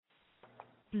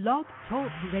Blog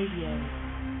Talk Radio.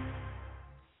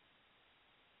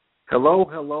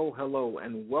 Hello,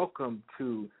 and welcome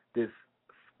to this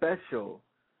special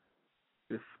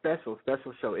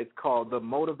show. It's called the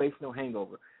Motivational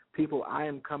Hangover. People, I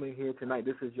am coming here tonight.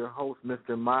 This is your host,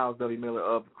 Mr. Miles W. Miller,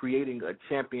 of Creating a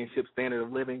Championship Standard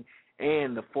of Living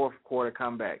and the Fourth Quarter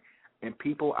Comeback. And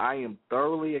people, I am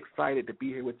thoroughly excited to be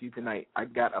here with you tonight. I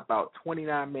got about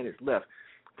 29 minutes left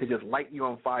to just light you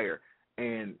on fire.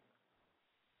 And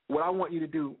what I want you to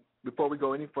do before we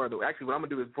go any further, actually what I'm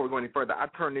going to do is before we go any further, I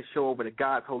turn this show over to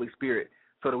God's Holy Spirit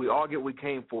so that we all get what we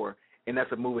came for, and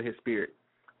that's a move of His Spirit.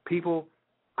 People,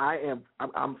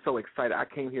 I'm so excited. I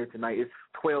came here tonight. It's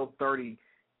 12:30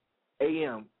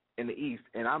 a.m. in the East,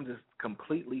 and I'm just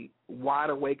completely wide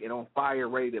awake and on fire,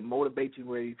 ready to motivate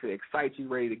you, ready to excite you,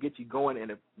 ready to get you going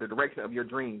in the direction of your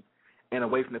dreams and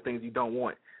away from the things you don't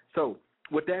want. So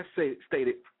with that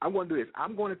stated, I'm going to do this.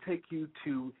 I'm going to take you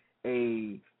to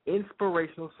a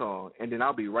inspirational song, and then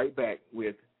I'll be right back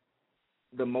with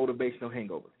the Motivational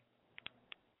Hangover.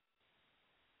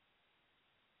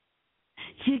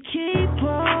 You keep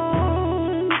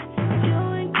on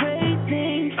doing great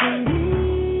things for me.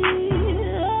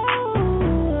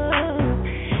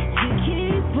 You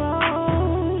keep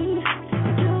on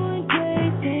doing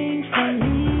great things for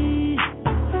me.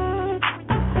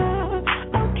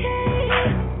 Okay.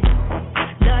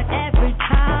 Not every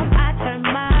time I turn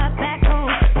my back on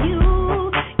you,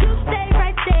 you stay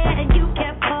right there and you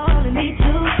kept calling me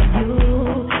to you.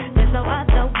 There's no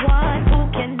other one who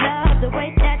can love the way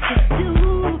that you do.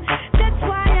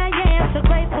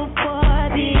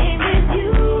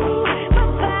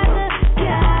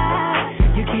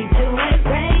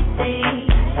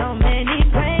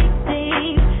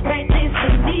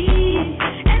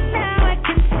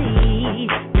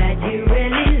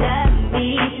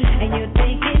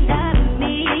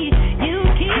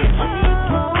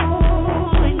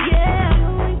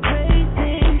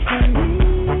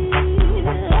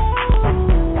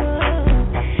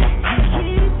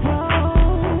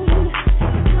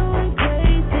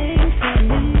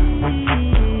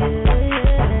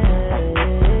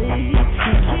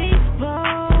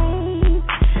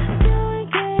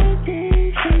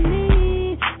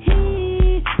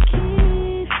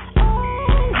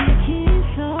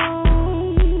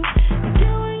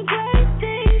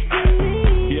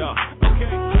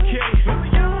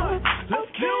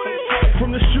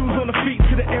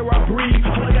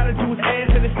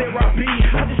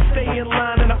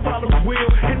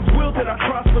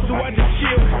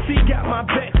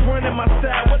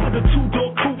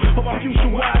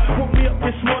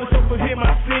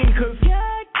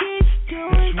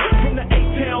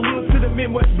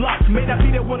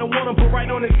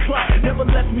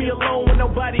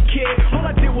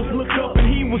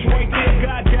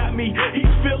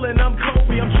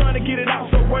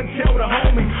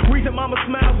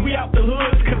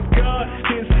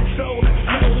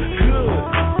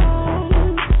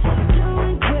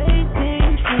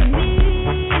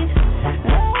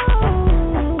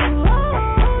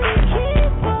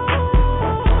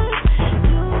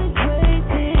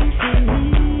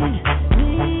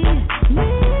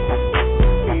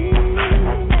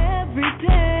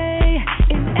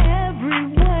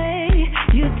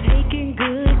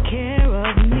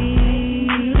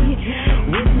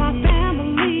 With my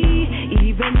family,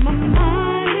 even my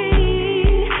mind.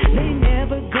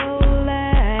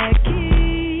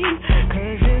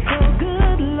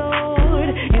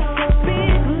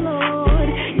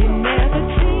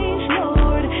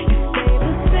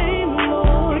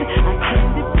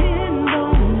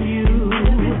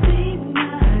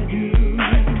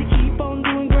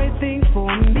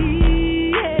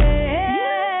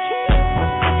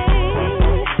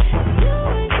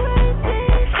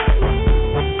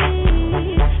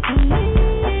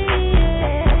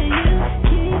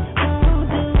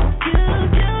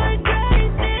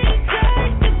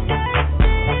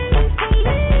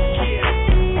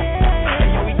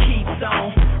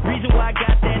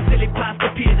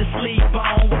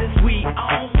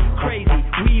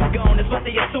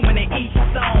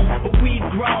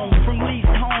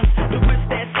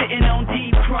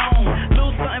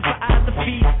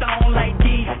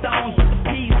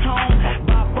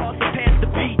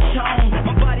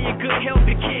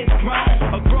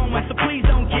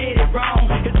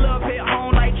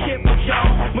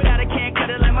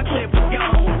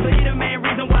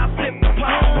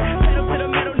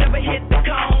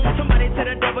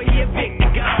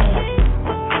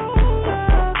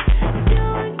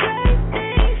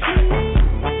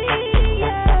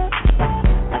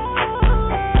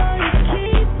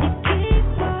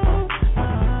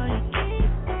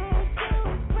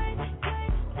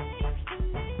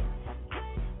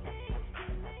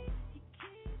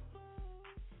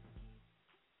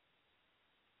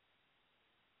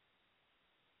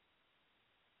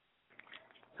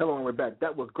 Hello, and we're back.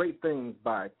 That was Great Things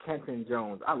by Canton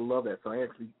Jones. I love that song. It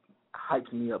actually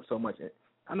hypes me up so much.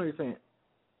 I know you're saying,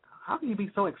 how can you be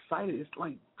so excited? It's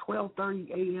like 12:30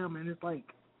 a.m. and it's like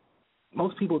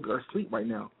most people are asleep right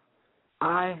now.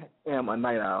 I am a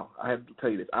night owl. I have to tell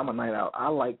you this. I'm a night owl. I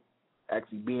like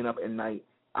actually being up at night.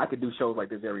 I could do shows like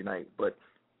this every night, but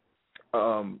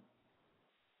I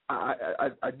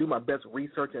do my best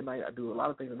research at night. I do a lot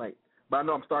of things at night. But I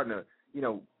know I'm starting to,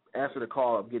 answer the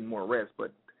call of getting more rest.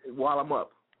 But while I'm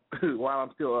up, while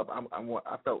I'm still up, I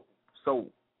felt so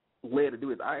led to do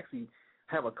this. I actually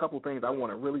have a couple things I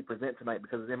want to really present tonight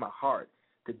because it's in my heart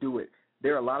to do it.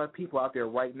 There are a lot of people out there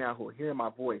right now who are hearing my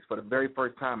voice for the very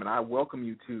first time, and I welcome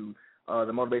you to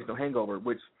the Motivational Hangover,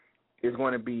 which is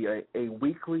going to be a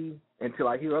weekly until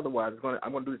I hear otherwise.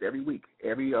 I'm going to do this every week.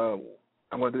 I'm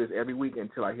going to do this every week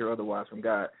until I hear otherwise from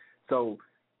God. So,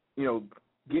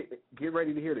 get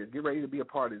ready to hear this. Get ready to be a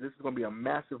part of this. This is going to be a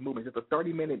massive movement. Just a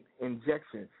 30-minute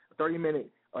injection, a 30-minute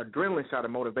adrenaline shot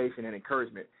of motivation and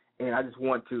encouragement. And I just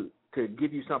want to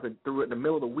give you something through it in the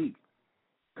middle of the week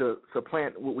to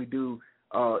supplant what we do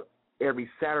every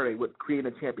Saturday with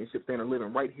Creating a Championship Standard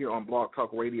Living right here on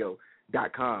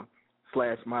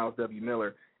blogtalkradio.com/Miles W.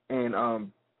 Miller.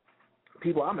 And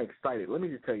people, I'm excited. Let me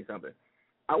just tell you something.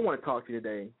 I want to talk to you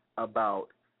today about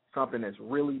something that's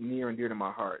really near and dear to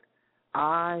my heart.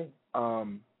 I'm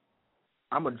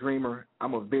a dreamer.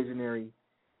 I'm a visionary.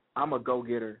 I'm a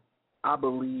go-getter. I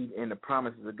believe in the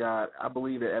promises of God. I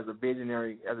believe that as a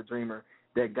visionary, as a dreamer,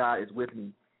 that God is with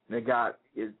me, that God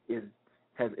has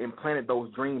implanted those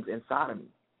dreams inside of me.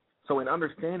 So in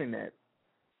understanding that,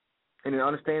 and in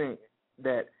understanding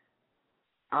that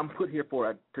I'm put here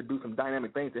to do some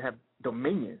dynamic things, to have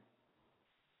dominion,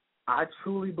 I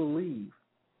truly believe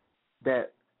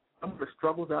that some of the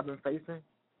struggles I've been facing,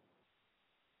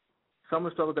 some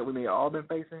of the struggles that we may have all been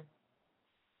facing,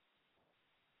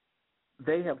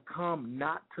 they have come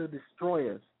not to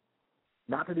destroy us,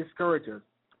 not to discourage us,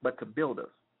 but to build us.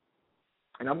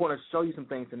 And I'm going to show you some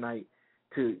things tonight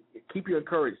to keep you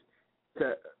encouraged,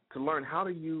 to learn how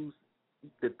to use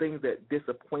the things that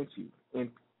disappoint you and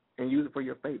use it for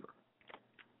your favor.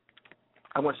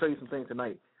 I want to show you some things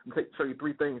tonight. I'm going to show you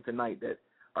 3 things tonight that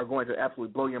are going to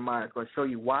absolutely blow your mind. It's going to show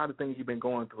you why the things you've been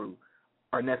going through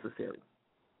are necessary.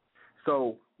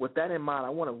 So with that in mind, I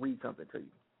want to read something to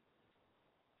you.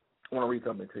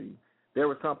 There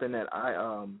was something that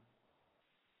a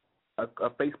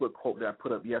Facebook quote that I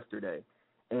put up yesterday,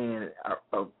 and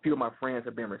a few of my friends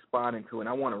have been responding to it, and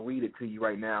I want to read it to you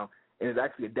right now. And it's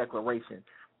actually a declaration.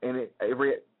 And it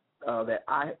read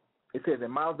it says that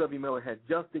Miles W. Miller has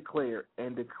just declared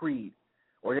and decreed,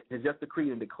 or has just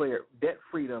decreed and declared debt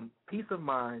freedom, peace of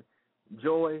mind,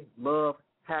 joy, love,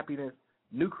 happiness,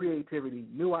 new creativity,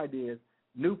 new ideas,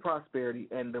 new prosperity,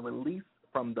 and the release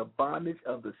from the bondage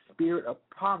of the spirit of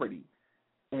poverty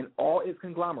and all its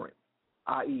conglomerate,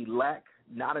 i.e. lack,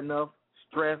 not enough,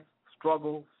 stress,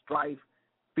 struggle, strife,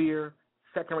 fear,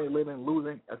 second-rate living,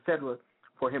 losing, etc.,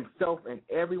 for himself and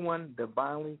everyone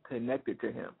divinely connected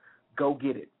to him. Go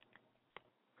get it.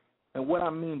 And what I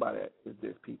mean by that is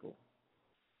this, people.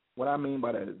 What I mean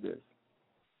by that is this.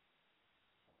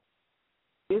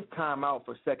 It's time out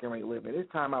for second-rate living. It's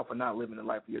time out for not living the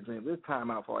life of your dreams. It's time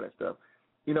out for all that stuff.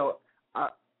 I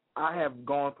have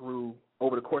gone through,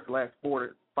 over the course of the last 4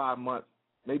 to 5 months,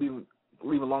 maybe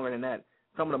even longer than that,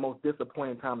 some of the most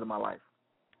disappointing times of my life.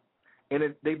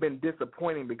 And they've been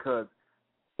disappointing because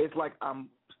it's like I'm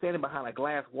standing behind a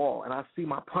glass wall, and I see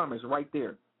my promise right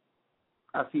there.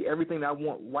 I see everything that I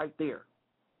want right there.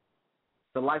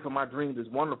 The life of my dreams is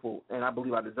wonderful, and I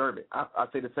believe I deserve it. I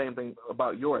say the same thing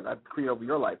about yours. I decree over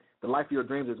your life. The life of your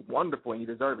dreams is wonderful, and you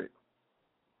deserve it.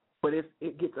 But it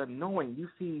gets annoying. You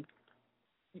see,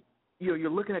 you're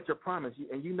looking at your promise,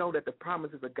 and you know that the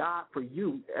promises of God for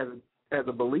you as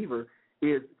a believer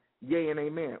is yea and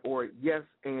amen, or yes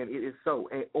and it is so,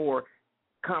 or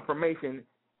confirmation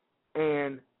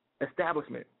and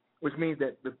establishment, which means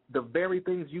that the very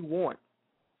things you want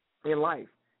in life,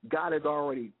 God has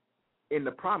already, in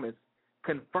the promise,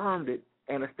 confirmed it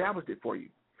and established it for you.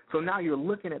 So now you're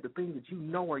looking at the things that you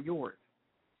know are yours.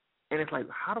 And it's like,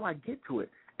 how do I get to it?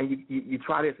 And you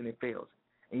try this and it fails.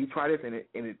 And you try this and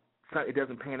it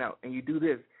doesn't pan out. And you do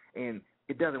this and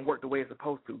it doesn't work the way it's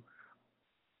supposed to.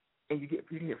 And you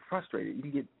can get frustrated.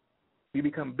 You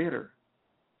become bitter.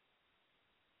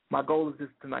 My goal is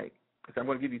this tonight. So I'm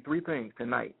going to give you 3 things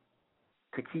tonight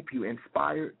to keep you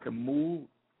inspired to move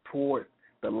toward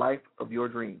the life of your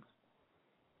dreams.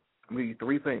 I'm going to give you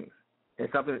 3 things.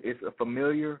 It's a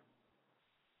familiar,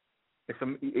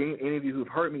 any of you who've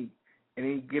heard me at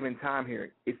any given time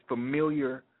here, it's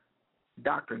familiar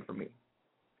doctrine for me.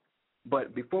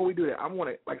 But before we do that, I want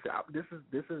to, like I said,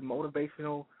 this is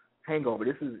motivational hangover.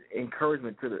 This is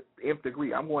encouragement to the nth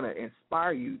degree. I'm going to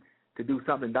inspire you to do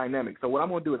something dynamic. So what I'm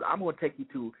going to do is I'm going to take you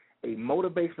to a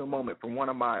motivational moment from one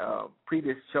of my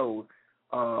previous shows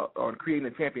on creating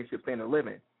a championship standard of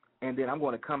living, and then I'm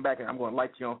going to come back and I'm going to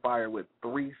light you on fire with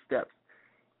 3 steps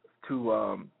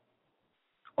to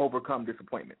overcome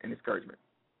disappointment and discouragement.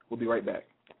 We'll be right back.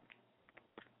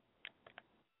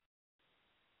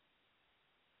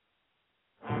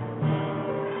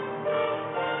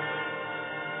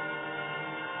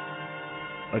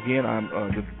 Again,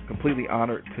 I'm just completely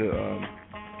honored to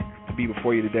be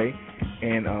before you today,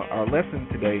 and our lesson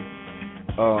today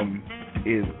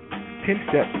is 10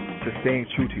 steps to staying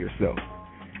true to yourself.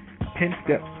 10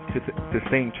 steps to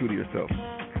staying true to yourself.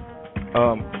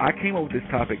 I came up with this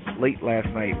topic late last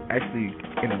night, actually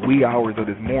in the wee hours of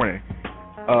this morning.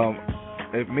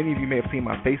 Many of you may have seen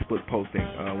my Facebook posting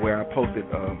where I posted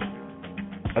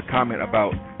a comment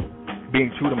about being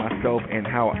true to myself and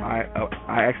how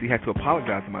I actually had to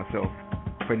apologize to myself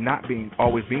for not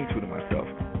always being true to myself.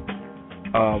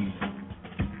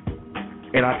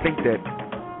 And I think that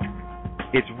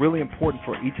it's really important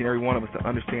for each and every one of us to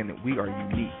understand that we are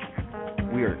unique.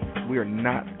 We are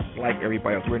not like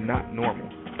everybody else. We're not normal.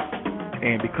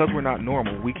 And because we're not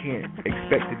normal, we can't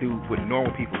expect to do what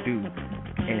normal people do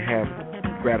and have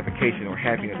gratification or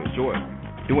happiness or joy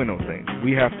doing those things.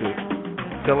 We have to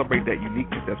celebrate that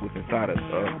uniqueness that's what's inside us.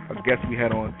 A guest we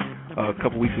had on a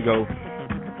couple weeks ago,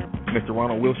 Mr.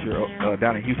 Ronald Wilshire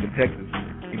down in Houston, Texas,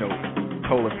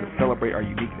 told us to celebrate our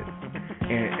uniqueness.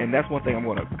 And that's one thing I'm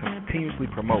going to continuously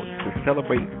promote, to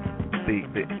celebrate the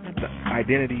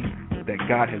identity that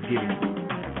God has given you,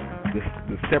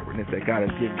 the separateness that God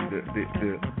has given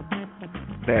you,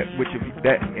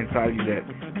 that inside of you that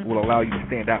will allow you to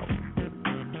stand out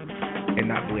and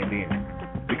not blend in.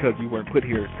 Because you weren't put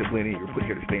here to blend in, you were put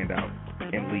here to stand out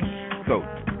and lead. So,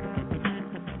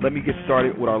 let me get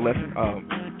started with our lesson.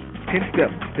 10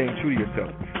 steps to staying true to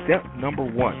yourself. Step number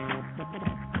 1,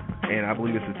 and I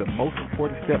believe this is the most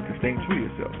important step to staying true to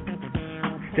yourself.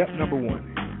 Step number 1,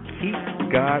 keep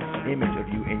God's image of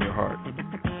you in your heart.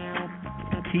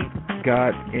 Keep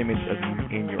God's image of you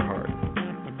in your heart.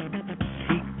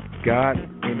 Keep God's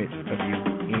image of you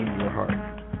in your heart.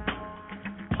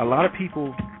 A lot of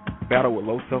people battle with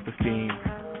low self-esteem,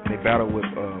 and they battle with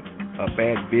a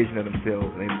bad vision of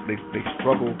themselves, and they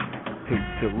struggle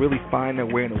to really find their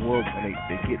way in the world, and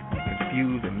they get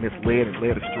confused and misled and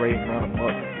led astray and run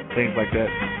amok, things like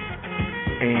that.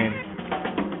 And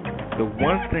the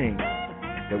one thing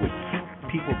that would keep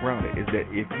people grounded is that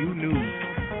if you knew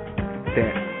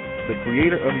that the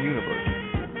creator of the universe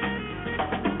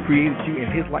created you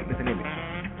in his likeness and image,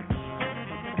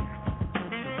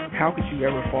 how could you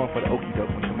ever fall for the okie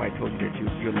doke when somebody told you that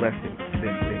you're less than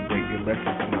great, you're less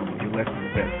than phenomenal, you're less than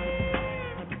the best?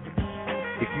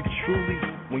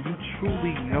 When you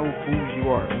truly know who you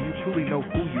are, when you truly know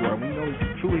who you are, when you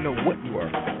truly know what you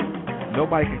are,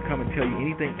 nobody can come and tell you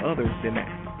anything other than that.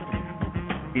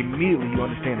 Immediately you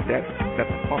understand that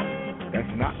that's a farce. That's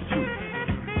not the truth.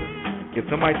 If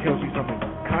somebody tells you something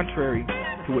contrary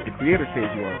to what the Creator says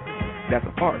you are, that's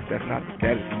a farce. That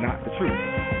is not the truth.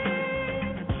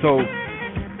 So,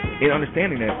 in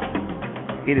understanding that,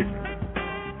 it is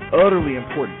utterly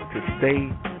important to stay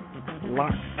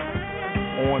locked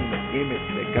on the image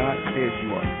that God says you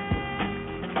are.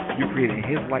 You're created in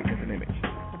His likeness and image.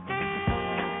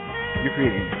 You're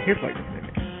created in His likeness and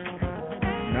image.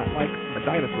 Not like a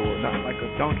dinosaur, not like a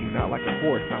donkey, not like a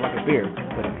horse, not like a bear,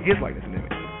 but in His likeness and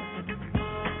image.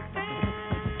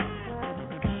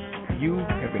 You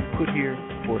have been put here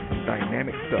for some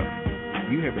dynamic stuff.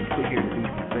 You have been put here to do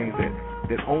some things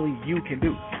that only you can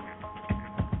do.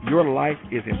 Your life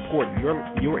is important.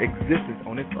 Your existence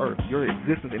on this earth, your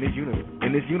existence in this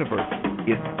universe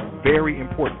is very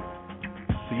important.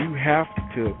 So you have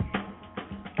to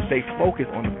stay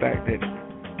focused on the fact that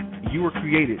you were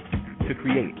created to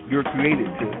create. You were created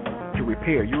to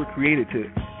repair. You were created to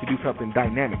do something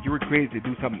dynamic. You were created to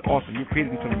do something awesome. You were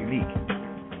created to do something unique.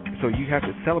 So you have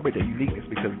to celebrate that uniqueness,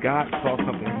 because God saw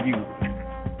something in you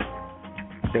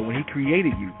that when He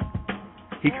created you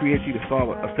to solve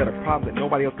a set of problems that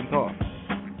nobody else can solve.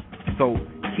 So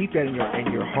keep that in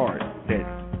your heart, that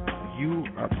you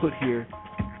are put here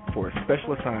for a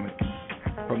special assignment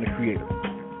from the Creator.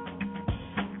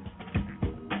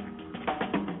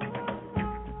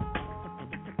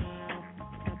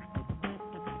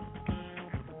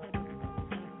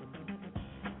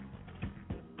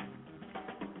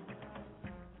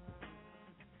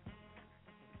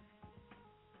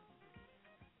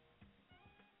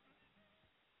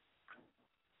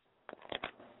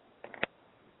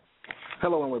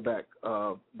 Hello, and we're back.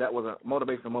 That was a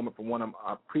motivational moment from one of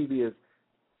our previous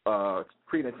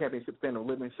Creating a Championship Standard of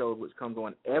Living shows, which comes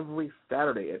on every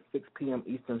Saturday at 6 p.m.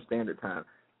 Eastern Standard Time.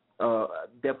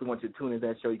 Definitely want you to tune in to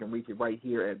that show. You can reach it right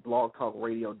here at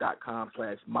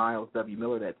blogtalkradio.com/Miles W.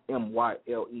 Miller. That's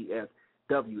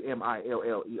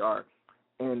MYLESWMILLER.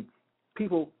 And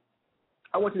people,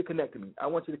 I want you to connect to me.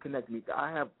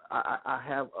 I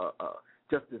have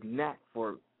just this knack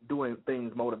for doing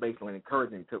things motivational and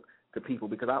encouraging to people,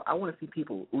 because I want to see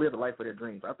people live the life of their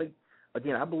dreams. I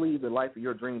believe the life of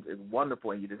your dreams is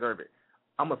wonderful and you deserve it.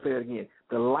 I'm going to say it again.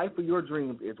 The life of your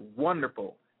dreams is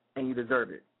wonderful and you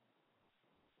deserve it.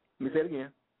 Let me say it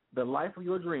again. The life of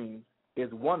your dreams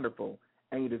is wonderful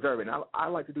and you deserve it. And I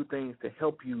like to do things to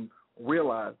help you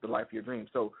realize the life of your dreams.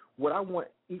 So what I want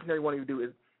each and every one of you to do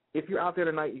is, if you're out there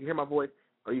tonight, you hear my voice,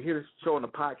 or you hear this show on the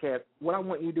podcast, what I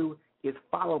want you to do is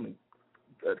follow me.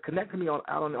 Connect to me out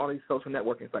on all these social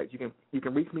networking sites. You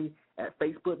can reach me at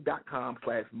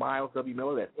facebook.com/Miles W.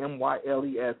 Miller. That's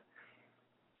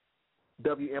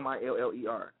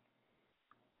MYLESWMILLER.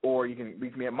 Or you can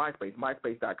reach me at MySpace,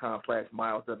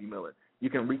 myspace.com/Miles W. Miller. You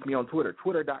can reach me on Twitter,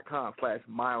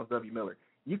 twitter.com/Miles W. Miller.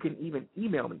 You can even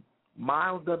email me,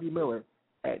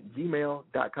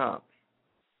 mileswmiller@gmail.com.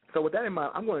 So with that in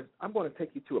mind, I'm going to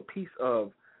take you to a piece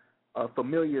of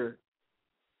familiar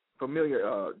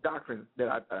doctrine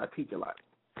that I teach a lot.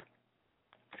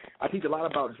 I teach a lot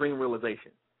about dream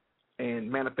realization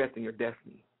and manifesting your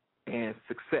destiny and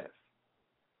success.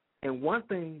 And one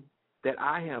thing that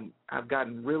I've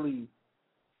gotten really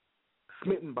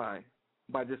smitten by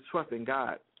just trusting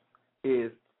God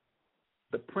is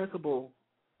the principle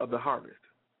of the harvest.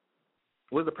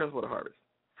 What is the principle of the harvest?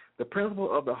 The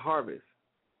principle of the harvest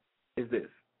is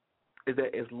this, is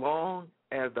that as long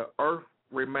as the earth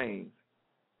remains,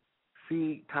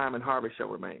 seed time and harvest shall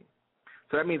remain.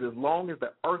 So that means as long as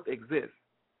the earth exists,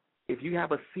 if you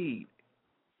have a seed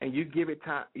and you give it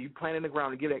time, you plant it in the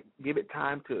ground and give it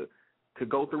time to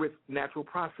go through its natural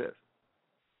process,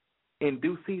 in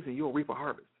due season you'll reap a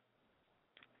harvest.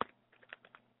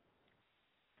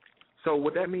 So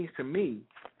what that means to me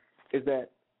is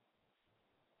that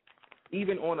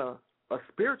even on a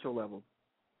spiritual level,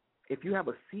 if you have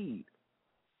a seed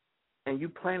and you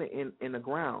plant it in the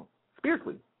ground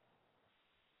spiritually,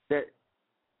 that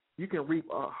you can reap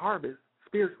a harvest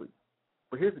spiritually.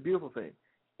 But here's the beautiful thing: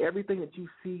 everything that you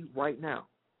see right now,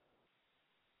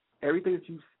 everything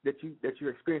that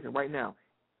you're experiencing right now,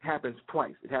 happens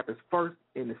twice. It happens first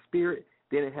in the spirit,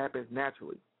 then it happens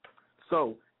naturally.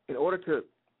 So in order to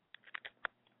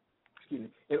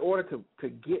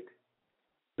get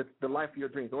the life of your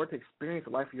dreams, in order to experience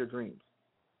the life of your dreams,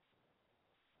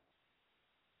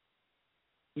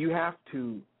 you have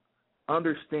to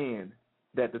understand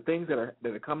that the things that are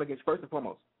coming against, first and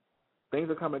foremost, things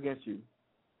that come against you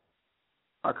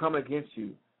are coming against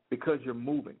you because you're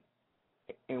moving.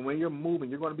 And when you're moving,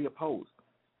 you're going to be opposed.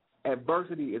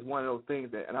 Adversity is one of those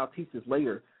things that, and I'll teach this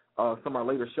later, some of our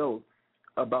later shows,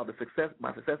 about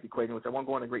my success equation, which I won't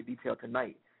go into great detail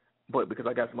tonight, but because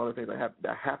I got some other things I have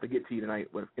to get to you tonight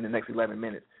in the next 11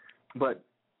 minutes. But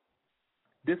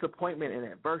disappointment and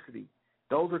adversity,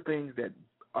 those are things that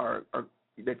are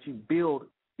that you build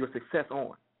your success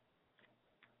on,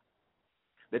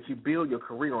 that you build your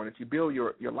career on, that you build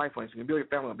your life on, that you can build your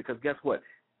family on. Because guess what?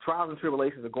 Trials and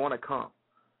tribulations are going to come.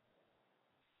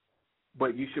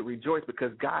 But you should rejoice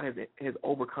because God has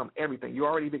overcome everything. You're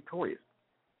already victorious.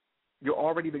 You're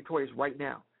already victorious right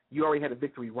now. You already had a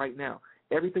victory right now.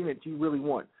 Everything that you really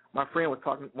want. One of my friends was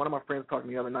talking to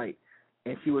me the other night,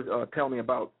 and she was telling me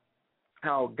about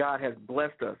how God has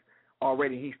blessed us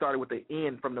already. He started with the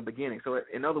end from the beginning. So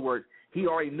in other words, he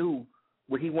already knew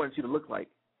what he wanted you to look like,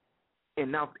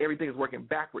 and now everything is working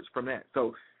backwards from that.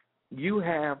 So you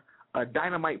have a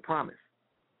dynamite promise,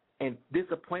 and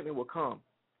disappointment will come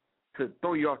to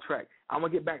throw you off track. I'm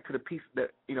going to get back to the piece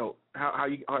that, how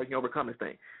you can overcome this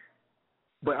thing.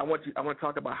 But I want to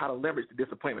talk about how to leverage the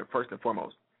disappointment first and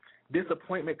foremost.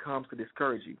 Disappointment comes to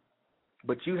discourage you,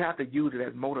 but you have to use it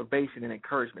as motivation and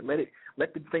encouragement.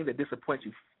 Let the thing that disappoints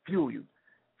you fuel you.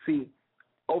 See,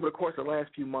 over the course of the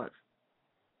last few months,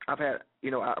 I've had,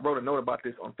 I wrote a note about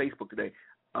this on Facebook today,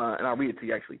 and I'll read it to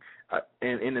you actually.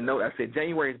 And in the note, I said,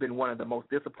 January has been one of the most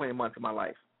disappointing months of my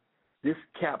life. This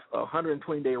caps a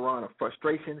 120-day run of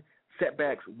frustration,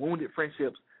 setbacks, wounded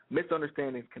friendships,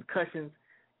 misunderstandings, concussions,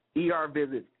 ER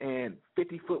visits, and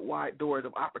 50-foot wide doors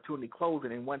of opportunity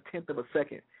closing in 1/10 of a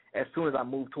second as soon as I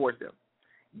move towards them.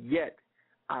 Yet,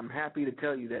 I'm happy to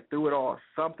tell you that through it all,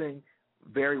 something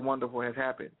very wonderful has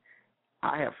happened.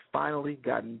 I have finally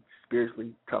gotten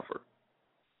spiritually tougher.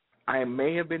 I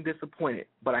may have been disappointed,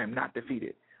 but I am not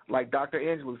defeated. Like Dr.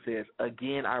 Angelou says,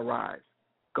 again I rise.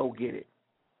 Go get it.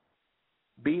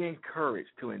 Be encouraged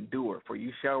to endure, for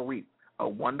you shall reap a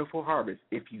wonderful harvest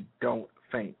if you don't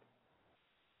faint.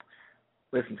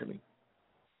 Listen to me.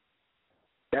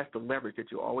 That's the leverage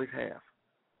that you always have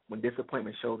when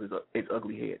disappointment shows its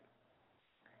ugly head,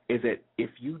 is that if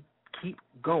you keep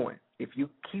going, if you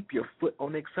keep your foot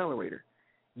on the accelerator,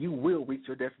 you will reach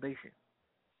your destination.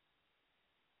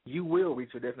 You will reach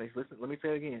your destination. Listen, let me say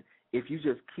it again. If you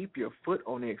just keep your foot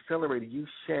on the accelerator, you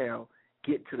shall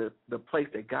get to the place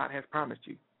that God has promised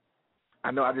you.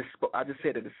 I know I just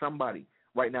said that to somebody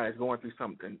right now that's going through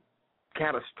something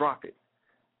catastrophic.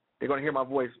 They're going to hear my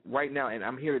voice right now, and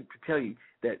I'm here to tell you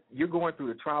that you're going through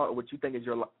the trial of what you think is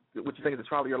the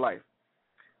trial of your life.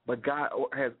 But God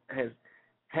has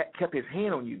kept His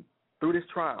hand on you through this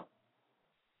trial,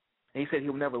 and He said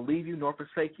He'll never leave you nor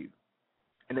forsake you,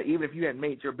 and that even if you had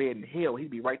made your bed in hell,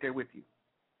 He'd be right there with you.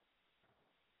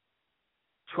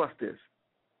 Trust this.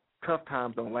 Tough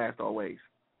times don't last always.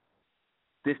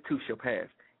 This too shall pass.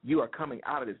 You are coming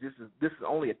out of this. This is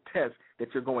only a test that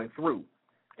you're going through.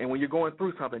 And when you're going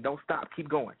through something, don't stop. Keep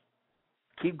going.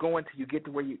 Keep going till you get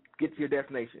to where you get to your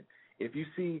destination. If you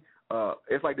see,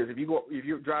 it's like this. If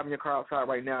you're driving your car outside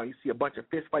right now, and you see a bunch of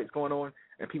fist fights going on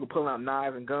and people pulling out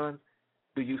knives and guns,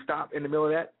 do you stop in the middle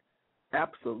of that?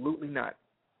 Absolutely not.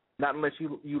 Not unless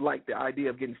you like the idea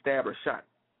of getting stabbed or shot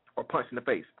or punched in the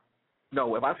face.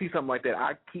 No, if I see something like that,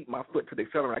 I keep my foot to the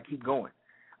accelerator. I keep going.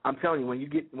 I'm telling you, when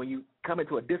you come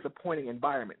into a disappointing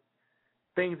environment,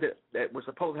 things that were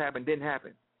supposed to happen didn't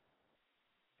happen.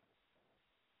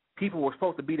 People were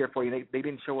supposed to be there for you. They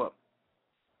didn't show up.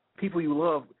 People you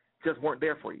love just weren't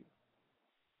there for you.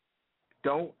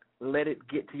 Don't let it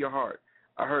get to your heart.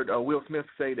 I heard Will Smith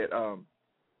say that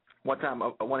one time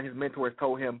one of his mentors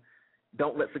told him,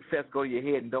 don't let success go to your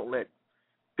head and don't let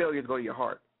failures go to your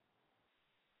heart.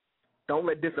 Don't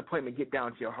let disappointment get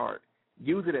down to your heart.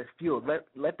 Use it as fuel.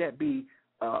 Let that be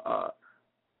the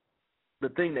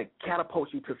thing that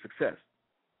catapults you to success.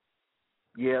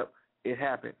 Yeah, it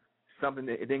happened. Something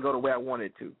that it didn't go the way I wanted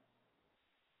it to.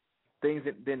 Things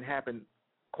that didn't happen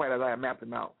quite as I mapped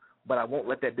them out. But I won't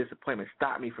let that disappointment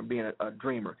stop me from being a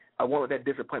dreamer. I won't let that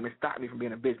disappointment stop me from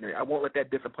being a visionary. I won't let that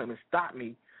disappointment stop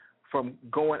me from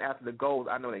going after the goals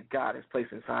I know that God has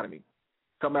placed inside of me.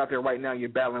 Some out there right now, you're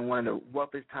battling one of the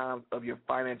roughest times of your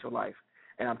financial life.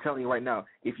 And I'm telling you right now,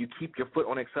 if you keep your foot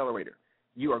on the accelerator,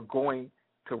 you are going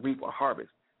to reap a harvest.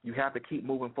 You have to keep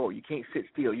moving forward. You can't sit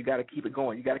still. You got to keep it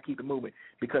going. You got to keep it moving.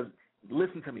 Because,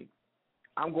 listen to me,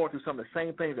 I'm going through some of the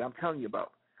same things that I'm telling you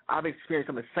about. I've experienced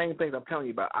some of the same things I'm telling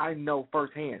you about. I know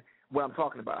firsthand what I'm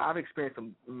talking about. I've experienced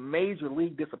some major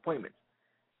league disappointments.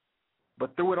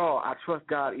 But through it all, I trust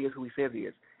God is who He says He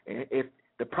is. And if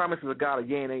the promises of God are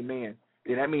yea and amen,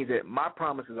 then that means that my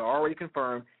promises are already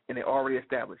confirmed and they're already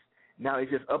established. Now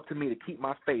it's just up to me to keep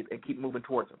my faith and keep moving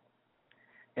towards them.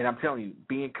 And I'm telling you,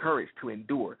 be encouraged to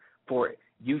endure, for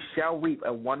you shall reap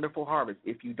a wonderful harvest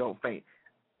if you don't faint.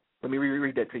 Let me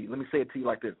reread that to you. Let me say it to you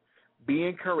like this. Be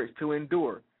encouraged to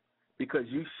endure, because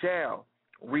you shall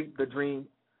reap the dream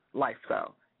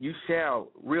lifestyle. You shall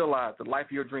realize the life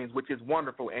of your dreams, which is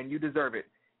wonderful, and you deserve it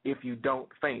if you don't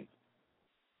faint.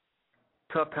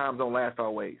 Tough times don't last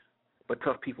always, but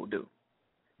tough people do.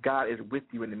 God is with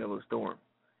you in the middle of the storm.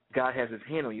 God has His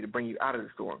hand on you to bring you out of the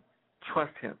storm.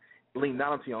 Trust Him. Lean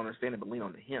not onto your understanding, but lean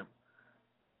on Him.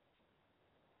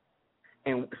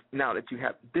 And now that you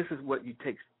have, this is what you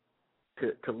take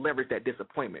to leverage that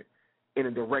disappointment in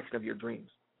the direction of your dreams.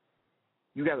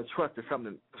 You got to trust that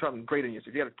something greater in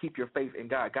yourself. You got to keep your faith in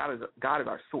God. God is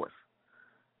our source.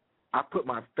 I put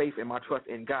my faith and my trust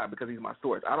in God because He's my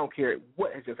source. I don't care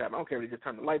what has just happened. I don't care if they just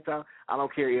turned the lights out. I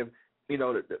don't care if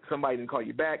that somebody didn't call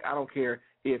you back. I don't care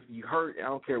if you hurt. I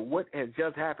don't care what has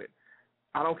just happened.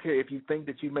 I don't care if you think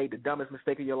that you made the dumbest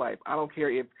mistake of your life. I don't care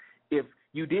if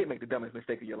you did make the dumbest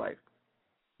mistake of your life.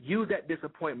 Use that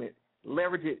disappointment,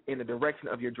 leverage it in the direction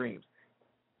of your dreams.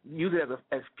 Use it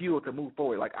as fuel to move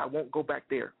forward. Like, I won't go back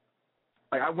there.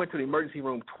 Like, I went to the emergency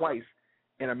room twice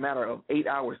in a matter of 8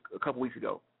 hours a couple weeks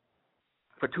ago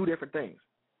for two different things,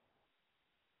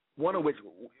 one of which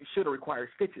should have required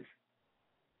stitches.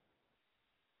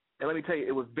 And let me tell you,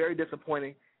 it was very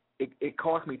disappointing. It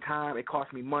cost me time. It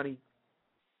cost me money.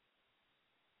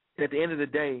 And at the end of the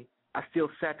day, I still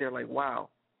sat there like, wow,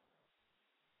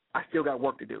 I still got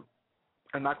work to do.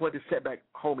 I'm not going to let this setback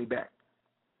hold me back.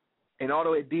 And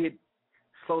although it did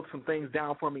slow some things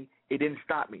down for me, it didn't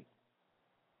stop me.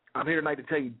 I'm here tonight to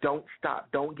tell you, don't stop,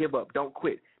 don't give up, don't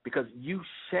quit, because you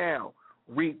shall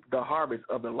reap the harvest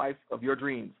of the life of your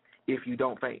dreams if you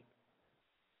don't faint.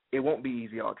 It won't be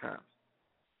easy all times.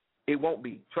 It won't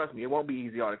be. Trust me, it won't be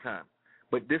easy all the time.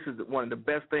 But this is one of the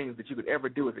best things that you could ever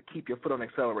do is to keep your foot on the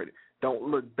accelerator. Don't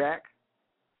look back.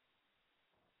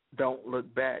 Don't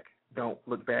look back. Don't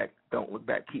look back. Don't look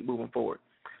back. Keep moving forward.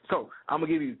 So I'm going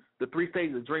to give you the 3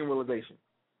 stages of dream realization.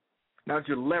 Now that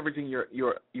you're leveraging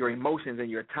your emotions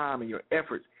and your time and your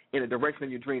efforts in the direction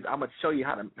of your dreams, I'm going to show you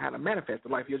how to manifest the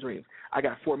life of your dreams. I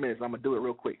got 4 minutes. I'm going to do it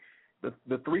real quick.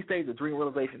 The 3 stages of dream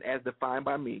realization as defined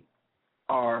by me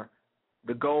are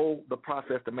the goal, the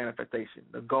process, the manifestation.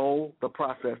 The goal, the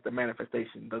process, the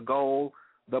manifestation. The goal,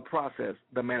 the process,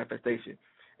 the manifestation.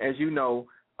 As you know,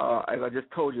 as I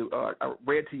just told you, I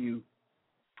read to you,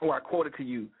 or I quoted to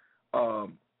you,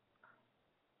 well,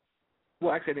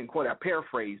 actually I didn't quote it, I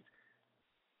paraphrased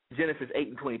Genesis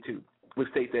 8:22, which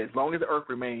states that as long as the earth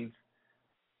remains,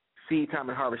 seed time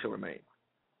and harvest shall remain.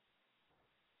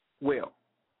 Well,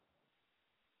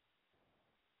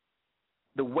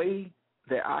 the way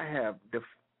that I have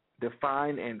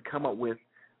defined and come up with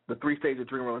the 3 stages of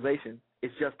dream realization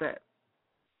is just that.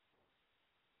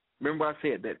 Remember I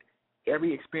said that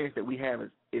every experience that we have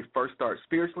is first starts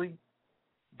spiritually,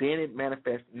 then it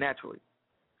manifests naturally.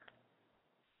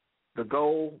 The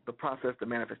goal, the process, the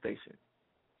manifestation.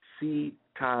 Seed,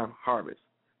 time, harvest.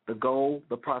 The goal,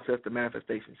 the process, the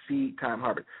manifestation. Seed, time,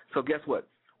 harvest. So guess what?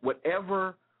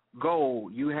 Whatever goal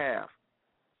you have,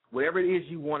 whatever it is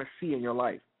you want to see in your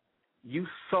life, you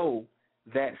sow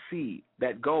that seed,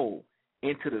 that goal,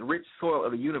 into the rich soil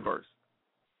of the universe,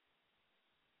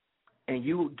 and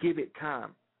you give it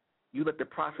time. You let the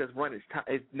process run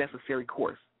its necessary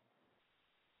course.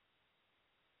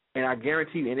 And I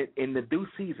guarantee you, in the due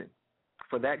season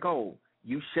for that goal,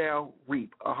 you shall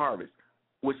reap a harvest,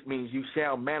 which means you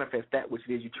shall manifest that which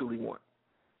it is you truly want.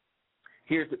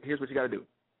 Here's what you got to do.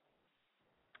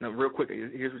 Now, real quick,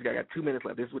 here's what you got. I got 2 minutes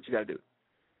left. This is what you got to do.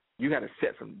 You got to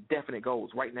set some definite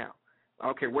goals right now. I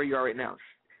don't care where you are right now.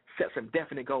 Set some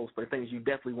definite goals for the things you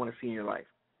definitely want to see in your life.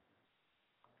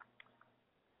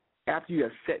 After you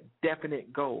have set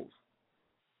definite goals,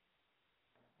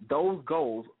 those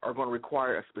goals are going to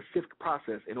require a specific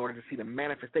process in order to see the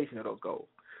manifestation of those goals.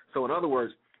 So in other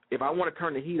words, if I want to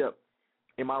turn the heat up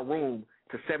in my room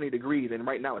to 70 degrees, and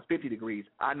right now it's 50 degrees,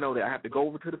 I know that I have to go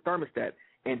over to the thermostat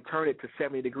and turn it to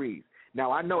 70 degrees.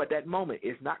 Now, I know at that moment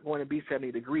it's not going to be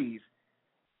 70 degrees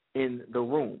in the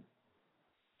room.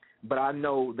 But I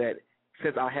know that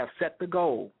since I have set the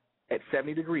goal at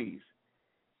 70 degrees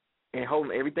and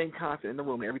holding everything constant in the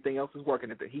room and everything else is working,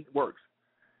 that the heat works,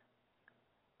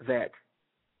 that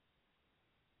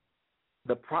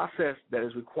the process that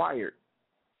is required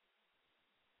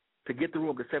to get the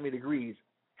room to 70 degrees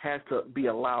has to be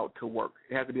allowed to work.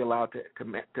 It has to be allowed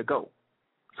to go.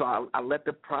 So I let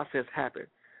the process happen.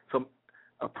 So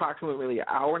approximately an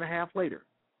hour and a half later,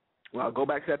 when I go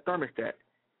back to that thermostat,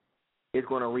 it's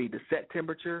going to read the set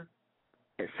temperature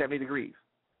at 70 degrees.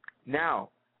 Now,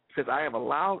 since I have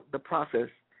allowed the process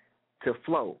to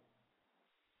flow,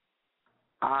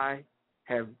 I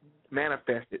have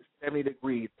manifested 70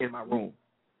 degrees in my room.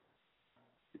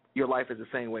 Your life is the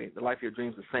same way. The life of your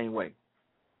dreams is the same way.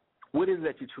 What is it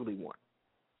that you truly want?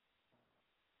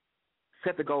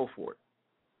 Set the goal for it.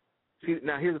 See,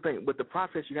 now here's the thing. With the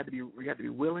process, you have to be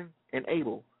willing and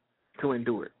able to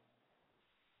endure it.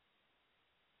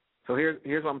 So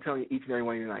here's what I'm telling you each and every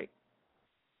one of you tonight.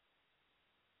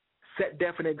 Set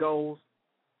definite goals,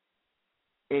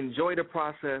 enjoy the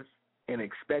process, and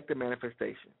expect the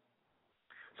manifestation.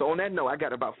 So on that note, I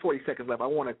got about 40 seconds left. I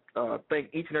want to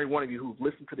thank each and every one of you who've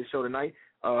listened to the show tonight.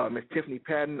 Ms. Tiffany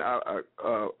Patton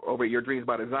over at Your Dreams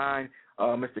by Design,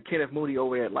 Mr. Kenneth Moody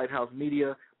over at Lighthouse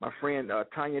Media, my friend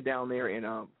Tanya down there in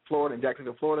Florida, in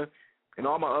Jacksonville, Florida, and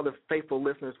all my other faithful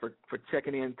listeners for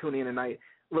checking in, tuning in tonight.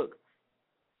 Look,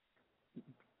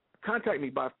 contact me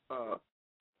by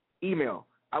email.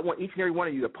 I want each and every one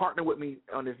of you to partner with me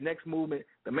on this next movement.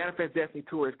 The Manifest Destiny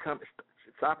Tour is coming.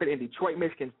 Stop it in Detroit,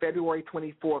 Michigan, February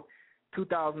 24th,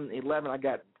 2011. I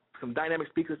got some dynamic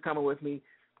speakers coming with me.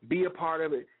 Be a part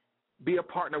of it. Be a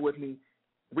partner with me.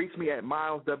 Reach me at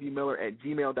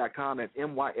mileswmiller@gmail.com. That's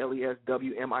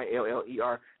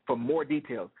MYLESWMILLER for more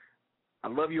details. I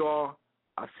love you all.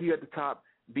 I'll see you at the top.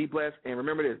 Be blessed. And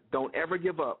remember this, don't ever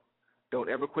give up. Don't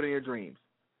ever quit in your dreams.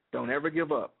 Don't ever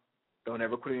give up. Don't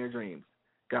ever quit in your dreams.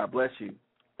 God bless you.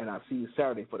 And I'll see you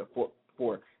Saturday for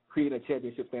Creating a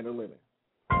Championship Standard of Living.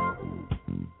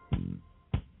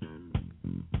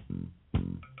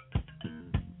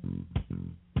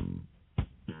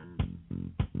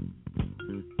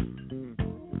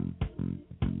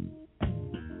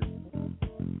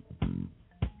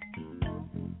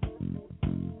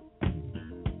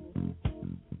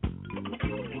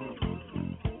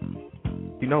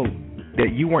 You know,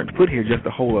 that you weren't put here just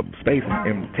to hold up space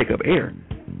and take up air.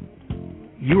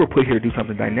 You were put here to do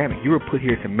something dynamic. You were put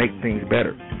here to make things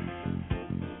better.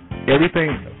 Everything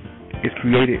is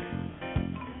created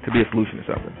to be a solution to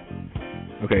something.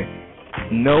 Okay?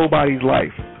 Nobody's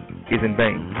life is in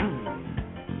vain.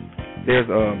 There's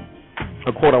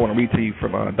a quote I want to read to you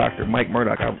from Dr. Mike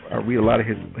Murdock. I read a lot of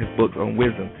his books on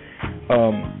wisdom.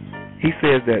 He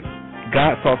says that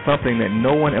God saw something that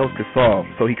no one else could solve,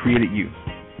 so he created you.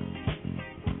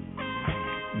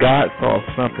 God saw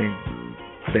something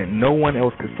that no one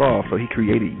else could solve, so he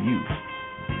created you.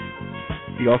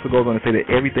 He also goes on to say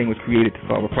that everything was created to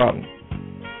solve a problem.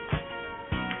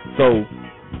 So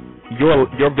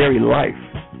your very life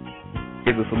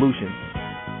is a solution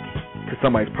to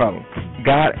somebody's problem.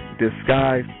 God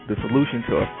disguised the solution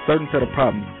to a certain set of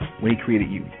problems when he created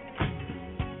you.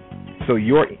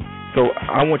 So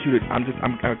I want you to,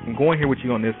 I'm going here with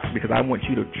you on this because I want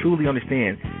you to truly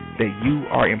understand that you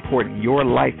are important. Your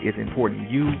life is important.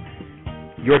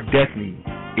 Your destiny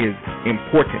is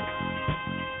important.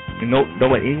 And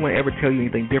don't let anyone ever tell you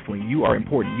anything differently. You are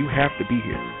important. You have to be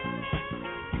here.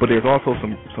 But there's also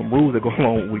some rules that go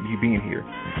along with you being here.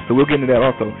 So we'll get into that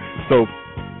also. So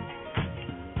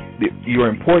you're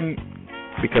important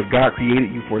because God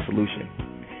created you for a solution.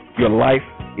 Your life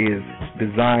is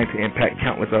designed to impact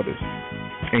countless others.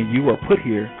 And you are put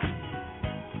here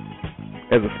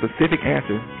as a specific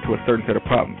answer to a certain set of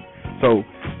problems. So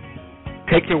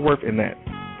take your worth in that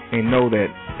and know that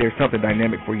there's something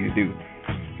dynamic for you to do.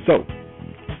 So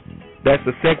that's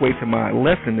the segue to my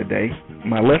lesson today.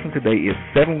 My lesson today is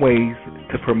 7 ways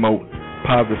to promote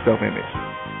positive self-image.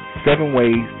 7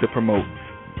 ways to promote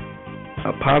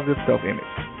a positive self-image.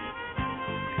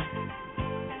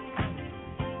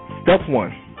 Step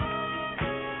 1.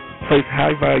 Place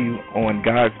high value on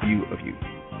God's view of you.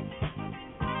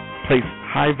 Place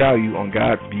high value on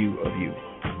God's view of you.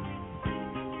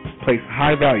 Place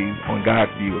high value on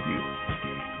God's view of you,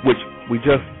 which we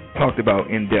just talked about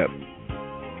in depth.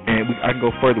 And I can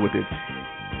go further with this.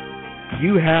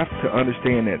 You have to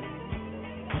understand that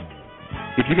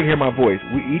if you can hear my voice,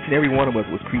 each and every one of us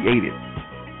was created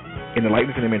in the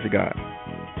likeness and image of God.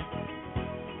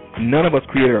 None of us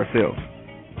created ourselves.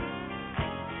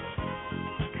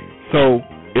 So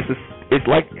it's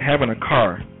like having a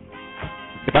car.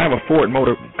 If I have a Ford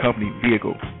Motor Company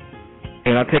vehicle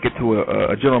and I take it to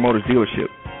a General Motors dealership,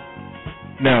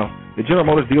 now the General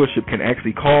Motors dealership can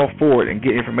actually call Ford and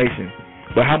get information,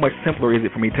 but how much simpler is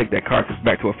it for me to take that car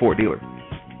back to a Ford dealer?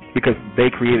 Because they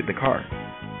created the car.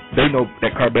 They know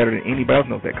that car better than anybody else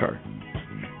knows that car.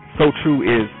 So true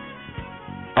is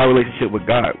our relationship with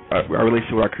God, our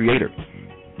relationship with our Creator.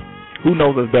 Who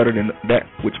knows us better than that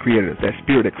which created us, that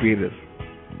Spirit that created us?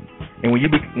 And when you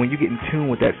get in tune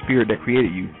with that Spirit that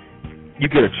created you, you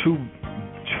get a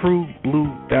true blue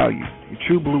value, a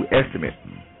true blue estimate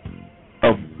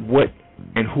of what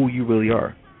and who you really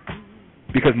are.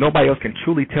 Because nobody else can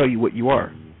truly tell you what you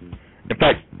are. In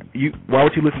fact, why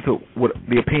would you listen to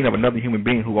the opinion of another human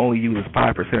being who only uses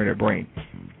 5% of their brain?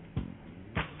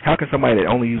 How can somebody that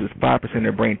only uses 5% of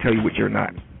their brain tell you what you're not?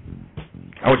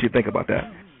 I want you to think about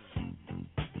that.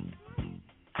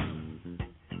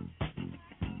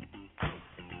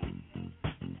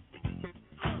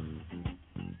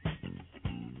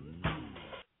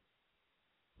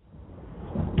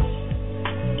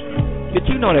 Did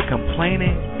you know that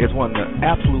complaining is one of the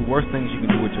absolute worst things you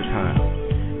can do with your time?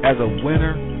 As a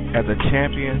winner, as a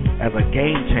champion, as a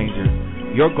game changer,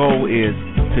 your goal is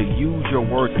to use your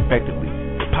words effectively.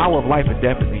 The power of life and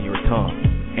death is in your tongue,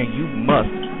 and you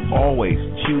must always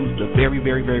choose the very,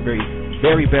 very, very, very,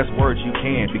 very best words you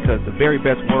can, because the very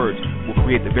best words will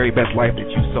create the very best life that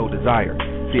you so desire.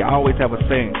 See, I always have a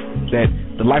saying that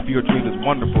the life of your dreams is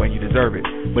wonderful and you deserve it,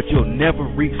 but you'll never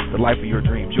reach the life of your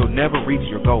dreams. You'll never reach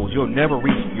your goals. You'll never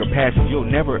reach your passions. You'll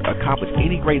never accomplish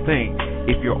any great thing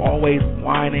if you're always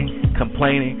whining,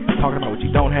 complaining, talking about what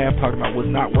you don't have, talking about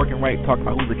what's not working right, talking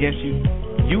about who's against you.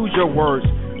 Use your words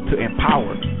to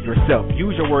empower yourself.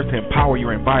 Use your words to empower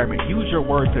your environment. Use your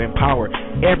words to empower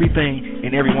everything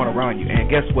and everyone around you.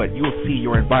 And guess what? You'll see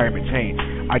your environment change.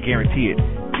 I guarantee it.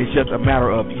 It's just a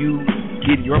matter of you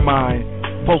getting your mind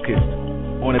focused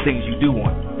on the things you do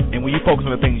want. And when you focus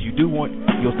on the things you do want,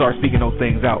 you'll start speaking those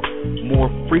things out more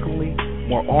frequently,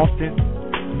 more often,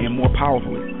 and more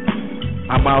powerfully.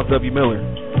 I'm Miles W. Miller,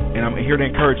 and I'm here to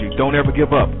encourage you. Don't ever give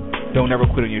up. Don't ever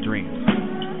quit on your dreams.